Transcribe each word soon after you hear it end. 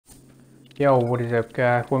Yo, what is up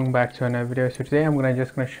guys, welcome back to another video. So today I'm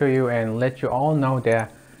just gonna show you and let you all know that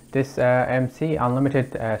this MC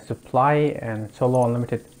unlimited supply and solo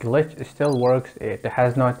unlimited glitch still works. It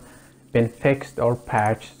has not been fixed or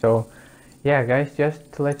patched. So yeah guys,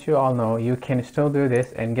 just to let you all know, you can still do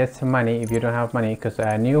this and get some money if you don't have money, because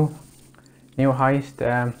new heist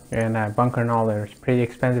and bunker and all that is pretty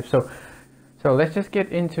expensive. So let's just get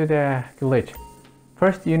into the glitch.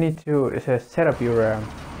 First you need to set up your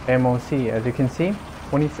MOC. As you can see,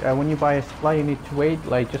 when you buy a supply, you need to wait,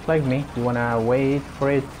 just like me. You want to wait for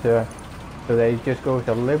it so that it just goes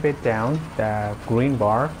a little bit down the green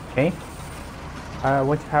bar. Okay,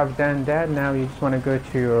 once you have done that, now you just want to go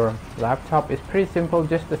to your laptop. It's pretty simple,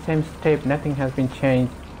 just the same step, nothing has been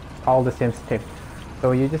changed, all the same steps.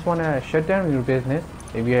 So you just want to shut down your business.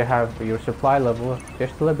 If you have your supply level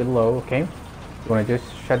just a little bit low, okay, you want to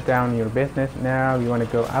just shut down your business. Now you want to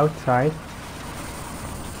go outside.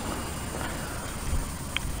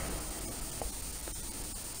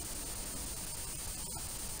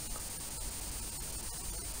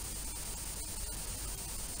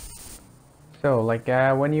 So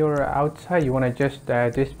when you're outside, you want to just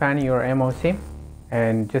disband your MOC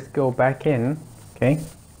and just go back in. Okay,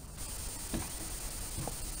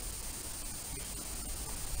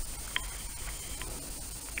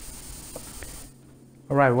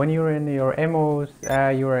 all right, when you're in your MOs,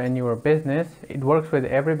 you're in your business. It works with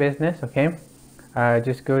every business. Okay,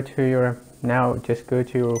 just go to your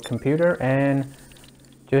computer and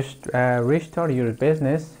just restart your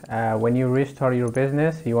business. When you restart your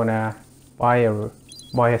business, you want to buy a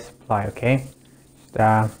supply. Okay,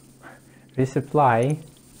 just, resupply,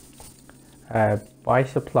 buy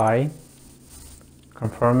supply,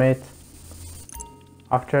 confirm it.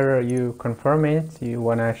 After you confirm it, you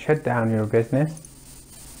want to shut down your business,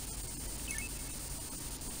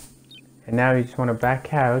 and now you just want to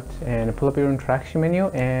back out and pull up your interaction menu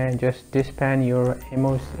and just disband your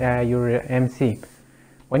MC.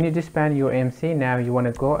 When you disband your MC, now you want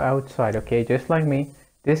to go outside. Okay, just like me.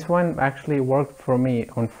 This one actually worked for me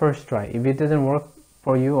on first try. If it doesn't work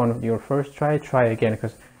for you on your first try, try again,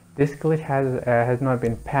 because this glitch has not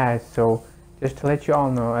been patched. So just to let you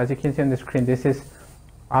all know, as you can see on the screen, this is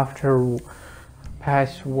after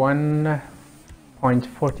patch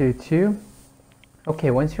 1.42.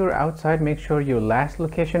 okay, once you're outside, make sure your last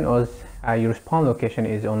location or your spawn location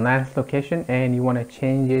is on last location, and you want to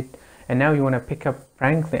change it. And now you want to pick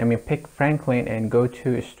Franklin and go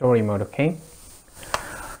to story mode. Okay,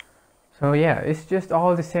 so yeah, it's just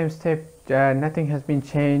all the same step. Nothing has been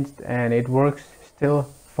changed and it works still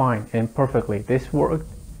fine and perfectly. This worked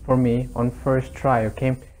for me on first try.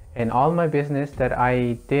 Okay, and all my business that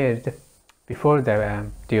I did before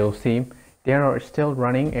the DLC, they are still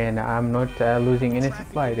running, and I'm not losing any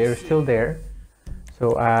supply. They're still there.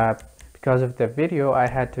 So because of the video, I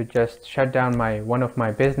had to just shut down one of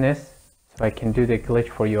my business so I can do the glitch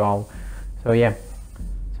for you all. So yeah,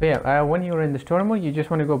 when you're in the story mode, you just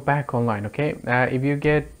want to go back online. Okay, if you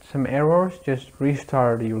get some errors, just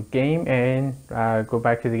restart your game and go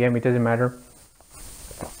back to the game. It doesn't matter.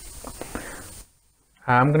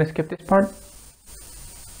 I'm gonna skip this part.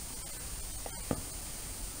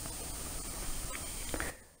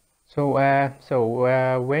 So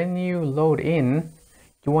when you load in,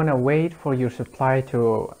 you want to wait for your supply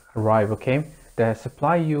to arrive. Okay, the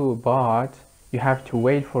supply you bought, you have to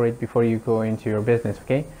wait for it before you go into your business.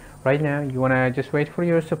 Okay, right now you want to just wait for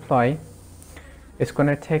your supply. It's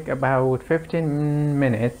gonna take about 15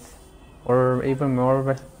 minutes or even more,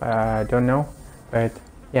 but don't know. But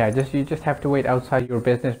yeah, you just have to wait outside your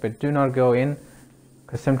business, but do not go in,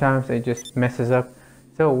 because sometimes it just messes up.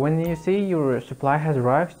 So when you see your supply has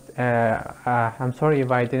arrived, I'm sorry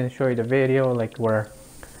if I didn't show you the video where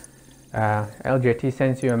LJT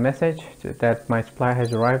sends you a message that my supply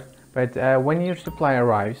has arrived. But when your supply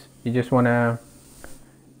arrives, you just wanna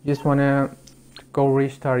go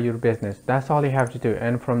restart your business. That's all you have to do.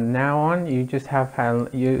 And from now on, you just have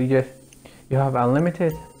you have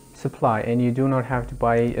unlimited supply, and you do not have to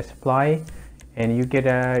buy a supply, and you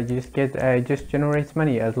just generates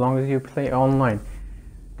money as long as you play online.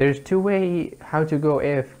 There's two ways how to go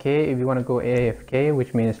AFK. If you want to go AFK,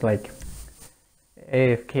 which means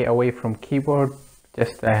AFK away from keyboard,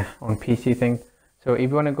 just on PC thing. So if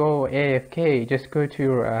you want to go AFK, just go to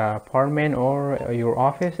your apartment or your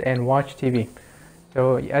office and watch TV.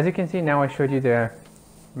 So as you can see, now I showed you the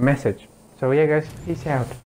message. So yeah guys, peace out.